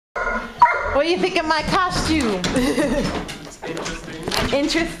What do you think of my costume? Interesting.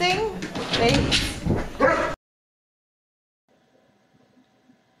 Interesting? Thanks.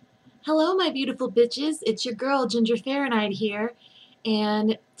 Hello, my beautiful bitches. It's your girl, Ginger Fahrenheit here.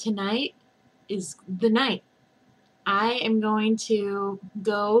 And tonight is the night. I am going to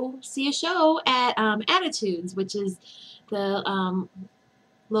go see a show at Attitudes, which is the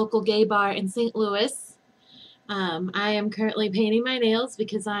local gay bar in St. Louis. I am currently painting my nails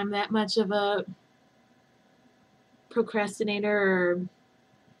because I'm that much of a procrastinator or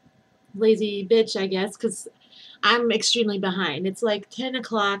lazy bitch, I guess, because I'm extremely behind. It's like 10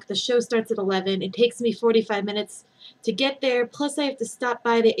 o'clock. The show starts at 11. It takes me 45 minutes to get there, plus I have to stop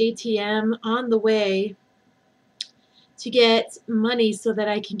by the ATM on the way to get money so that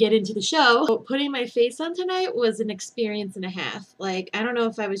I can get into the show. So putting my face on tonight was an experience and a half. Like, I don't know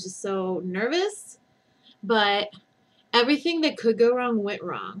if I was just so nervous, but everything that could go wrong went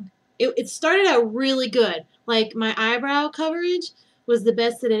wrong. It started out really good. Like, my eyebrow coverage was the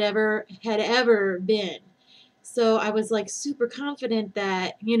best that it had ever been. So I was like super confident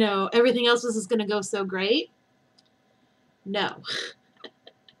that, you know, everything else was just going to go so great. No.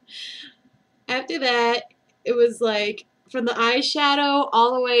 After that, it was like from the eyeshadow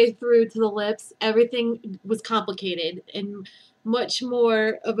all the way through to the lips, everything was complicated and much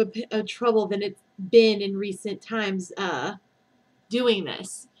more of a trouble than it's been in recent times doing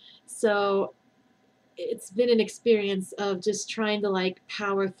this. So it's been an experience of just trying to like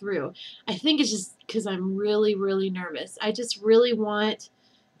power through. I think it's just because I'm really, really nervous. I just really want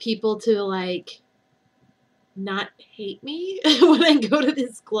people to like not hate me when I go to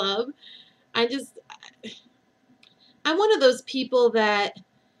this club. I'm one of those people that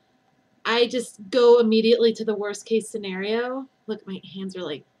I just go immediately to the worst case scenario. Look, my hands are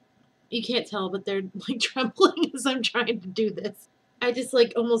like, you can't tell, but they're like trembling as I'm trying to do this. I just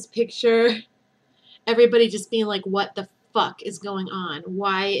like almost picture everybody just being like, what the fuck is going on?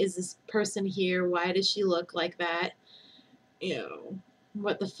 Why is this person here? Why does she look like that? You know,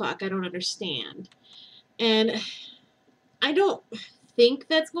 what the fuck? I don't understand. And I don't think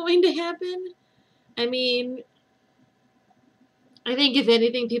that's going to happen. I mean, I think if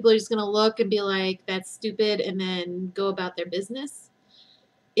anything, people are just going to look and be like, that's stupid, and then go about their business.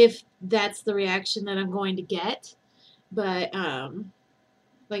 If that's the reaction that I'm going to get. But,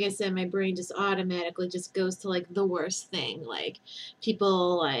 like I said, my brain just automatically just goes to like the worst thing. Like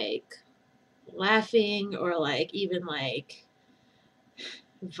people like laughing or like even like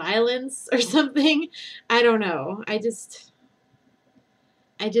violence or something. I don't know. I just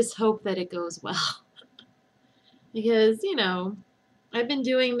hope that it goes well. Because, you know, I've been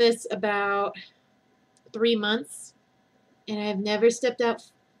doing this about 3 months and I've never stepped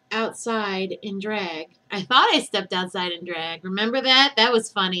outside in drag. I thought I stepped outside in drag. Remember that? That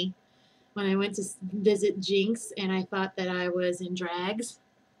was funny. When I went to visit Jinx and I thought that I was in drags.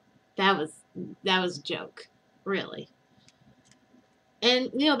 That was a joke, really. And,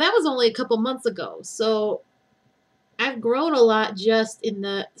 you know, that was only a couple months ago. So I've grown a lot just in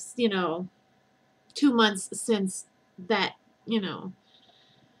the, you know, 2 months since that, you know,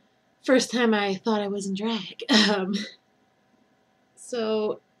 first time I thought I was in drag.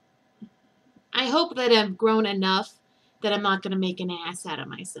 So I hope that I've grown enough that I'm not going to make an ass out of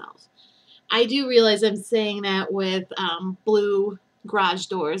myself. I do realize I'm saying that with blue garage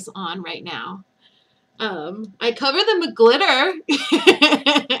doors on right now. I cover them with glitter.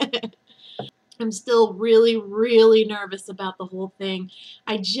 I'm still really, really nervous about the whole thing.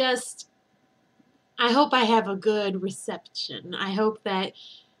 I hope I have a good reception. I hope that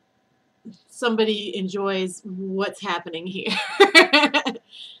somebody enjoys what's happening here.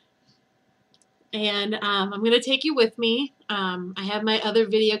 And I'm going to take you with me. I have my other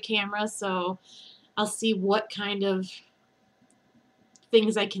video camera, so I'll see what kind of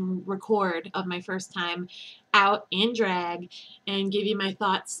things I can record of my first time out in drag and give you my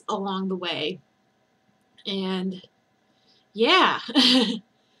thoughts along the way. And yeah.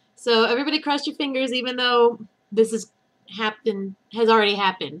 So everybody cross your fingers, even though this has already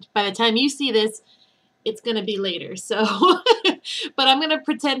happened. By the time you see this, it's going to be later. So, but I'm going to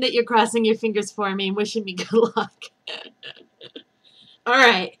pretend that you're crossing your fingers for me and wishing me good luck. All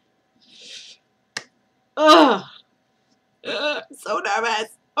right. Ugh. So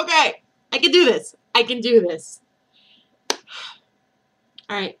nervous. Okay. I can do this. I can do this. All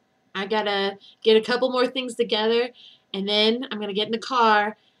right. I got to get a couple more things together, and then I'm going to get in the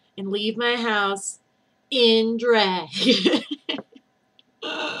car and leave my house in drag.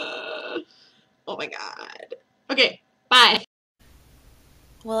 Oh my God. Okay. Bye.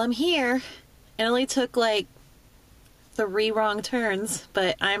 Well, I'm here. It only took like 3 wrong turns,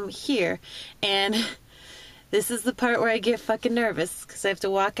 but I'm here. And this is the part where I get fucking nervous because I have to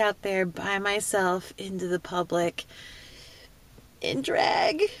walk out there by myself into the public in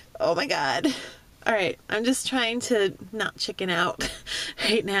drag. Oh my god. Alright, I'm just trying to not chicken out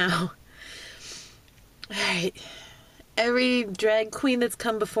right now. Alright. Every drag queen that's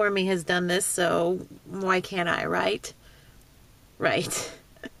come before me has done this, so why can't I, right? Right.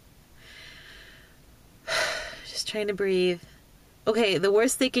 Just trying to breathe. Okay, the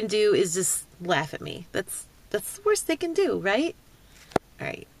worst they can do is just laugh at me. That's the worst they can do, right?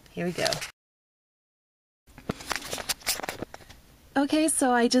 Alright, here we go. Okay,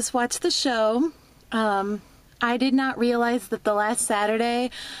 so I just watched the show. I did not realize that the last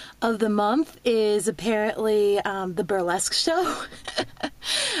Saturday of the month is apparently the burlesque show.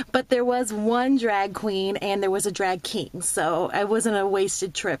 But there was one drag queen and there was a drag king, so I wasn't a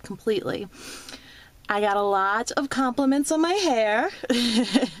wasted trip completely. I got a lot of compliments on my hair.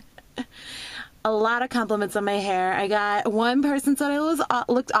 A lot of compliments on my hair. I got one person said I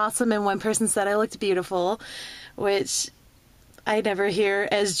looked awesome and one person said I looked beautiful, which I never hear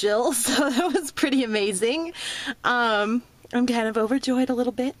as Jill, so that was pretty amazing. I'm kind of overjoyed a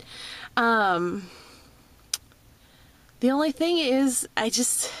little bit. The only thing is, I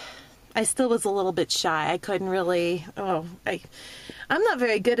still was a little bit shy. I couldn't really, I'm not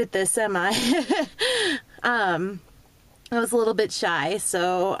very good at this, am I? I was a little bit shy,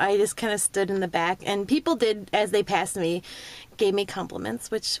 so I just kind of stood in the back, and people did, as they passed me, gave me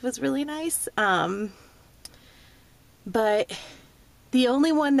compliments, which was really nice. But the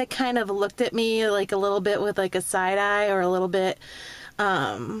only one that kind of looked at me like a little bit with like a side eye or a little bit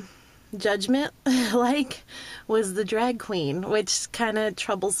judgment like was the drag queen, which kind of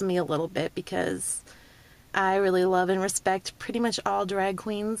troubles me a little bit because I really love and respect pretty much all drag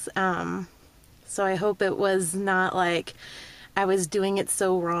queens. So I hope it was not like I was doing it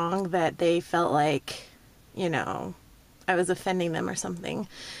so wrong that they felt like, you know, I was offending them or something.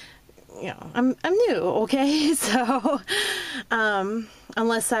 You know, I'm new, okay? So,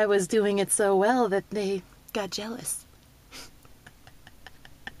 unless I was doing it so well that they got jealous.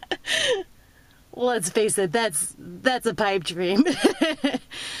 Let's face it, that's a pipe dream.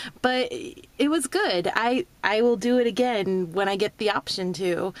 But it was good. I will do it again when I get the option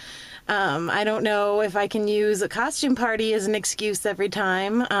to. I don't know if I can use a costume party as an excuse every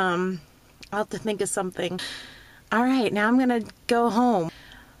time. I'll have to think of something. All right, now I'm gonna go home.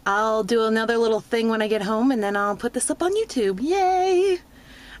 I'll do another little thing when I get home, and then I'll put this up on YouTube. Yay!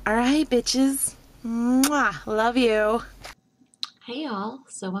 All right, bitches. Mwah! Love you. Hey, y'all.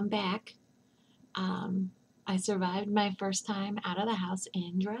 So I'm back. I survived my first time out of the house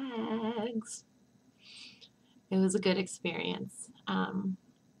in drags. It was a good experience.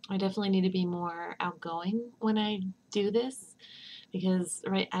 I definitely need to be more outgoing when I do this because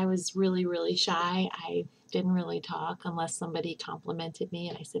I was really, really shy. I didn't really talk unless somebody complimented me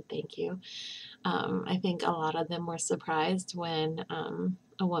and I said thank you. I think a lot of them were surprised when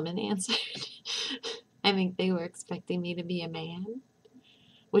a woman answered. I think they were expecting me to be a man,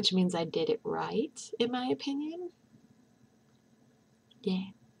 which means I did it right, in my opinion.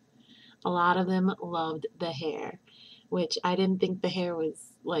 Yeah. A lot of them loved the hair, which I didn't think the hair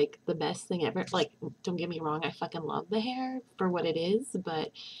was like the best thing ever. Like, don't get me wrong, I fucking love the hair for what it is,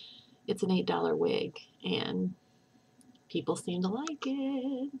 but it's an $8 wig, and people seem to like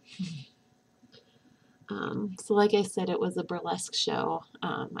it. So like I said, it was a burlesque show.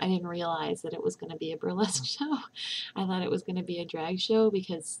 I didn't realize that it was going to be a burlesque show. I thought it was going to be a drag show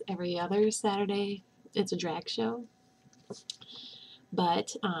because every other Saturday it's a drag show.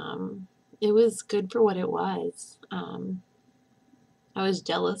 But it was good for what it was. I was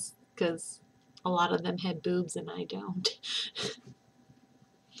jealous because a lot of them had boobs and I don't.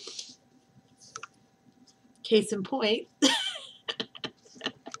 Case in point.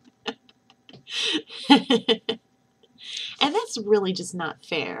 And that's really just not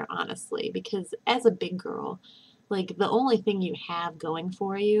fair, honestly, because as a big girl, like the only thing you have going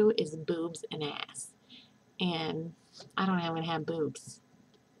for you is boobs and ass. And I don't even have boobs.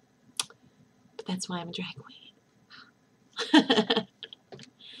 But that's why I'm a drag queen.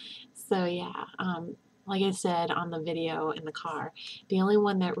 So yeah, like I said on the video in the car, the only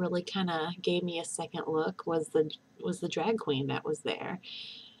one that really kind of gave me a second look was the drag queen that was there.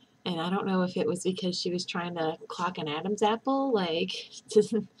 And I don't know if it was because she was trying to clock an Adam's apple, like,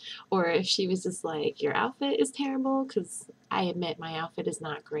 or if she was just like, your outfit is terrible, because I admit my outfit is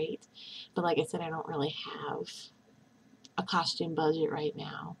not great. But like I said, I don't really have a costume budget right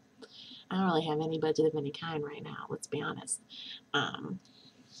now. I don't really have any budget of any kind right now, let's be honest.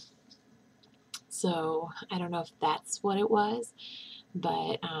 So I don't know if that's what it was,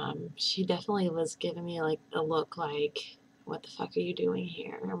 but she definitely was giving me like a look like, what the fuck are you doing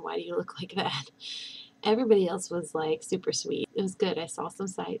here? And why do you look like that? Everybody else was like super sweet. It was good. I saw some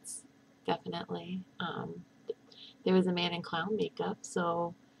sights, definitely. There was a man in clown makeup,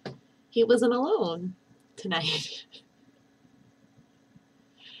 so he wasn't alone tonight.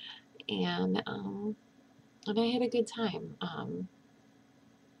 And I had a good time.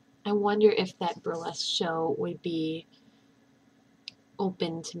 I wonder if that burlesque show would be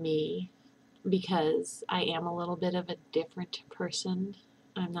open to me because I am a little bit of a different person.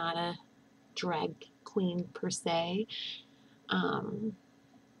 I'm not a drag queen per se,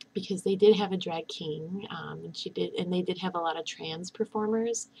 because they did have a drag king, and they did have a lot of trans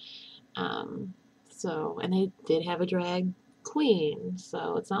performers. And they did have a drag queen,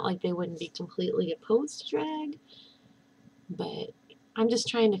 so it's not like they wouldn't be completely opposed to drag, but I'm just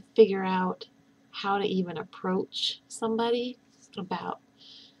trying to figure out how to even approach somebody about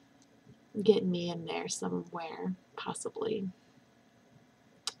getting me in there somewhere, possibly.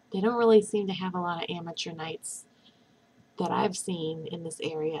 They don't really seem to have a lot of amateur nights that I've seen in this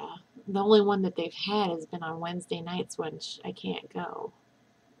area. The only one that they've had has been on Wednesday nights when I can't go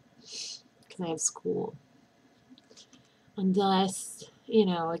because I have school. Unless,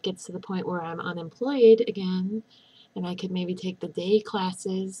 it gets to the point where I'm unemployed again and I could maybe take the day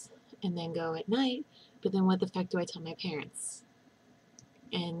classes and then go at night. But then what the fuck do I tell my parents?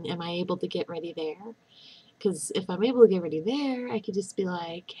 And am I able to get ready there? Because if I'm able to get ready there, I could just be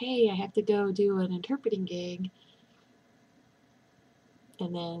like, hey, I have to go do an interpreting gig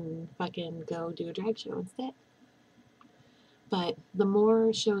and then fucking go do a drag show instead. But the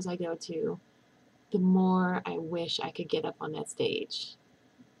more shows I go to, the more I wish I could get up on that stage.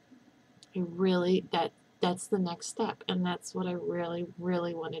 That's the next step, and that's what I really,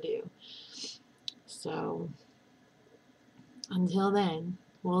 really want to do. So until then,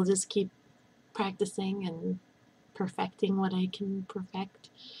 we'll just keep practicing and perfecting what I can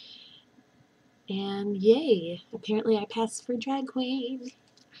perfect. And yay, apparently I passed for drag queen.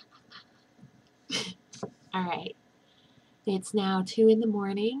 All right, it's now 2 in the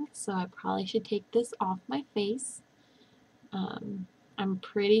morning, so I probably should take this off my face. I'm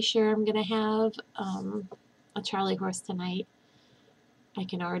pretty sure I'm gonna have a Charlie horse tonight. I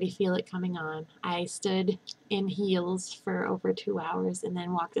can already feel it coming on. I stood in heels for over 2 hours and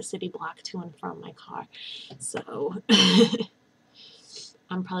then walked a city block to and from my car. So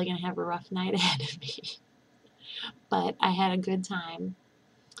I'm probably going to have a rough night ahead of me. But I had a good time,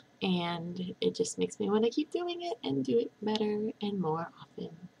 and it just makes me want to keep doing it and do it better and more often.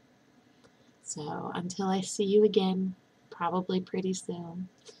 So until I see you again, probably pretty soon.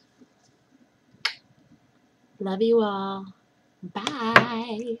 Love you all.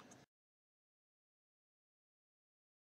 Bye.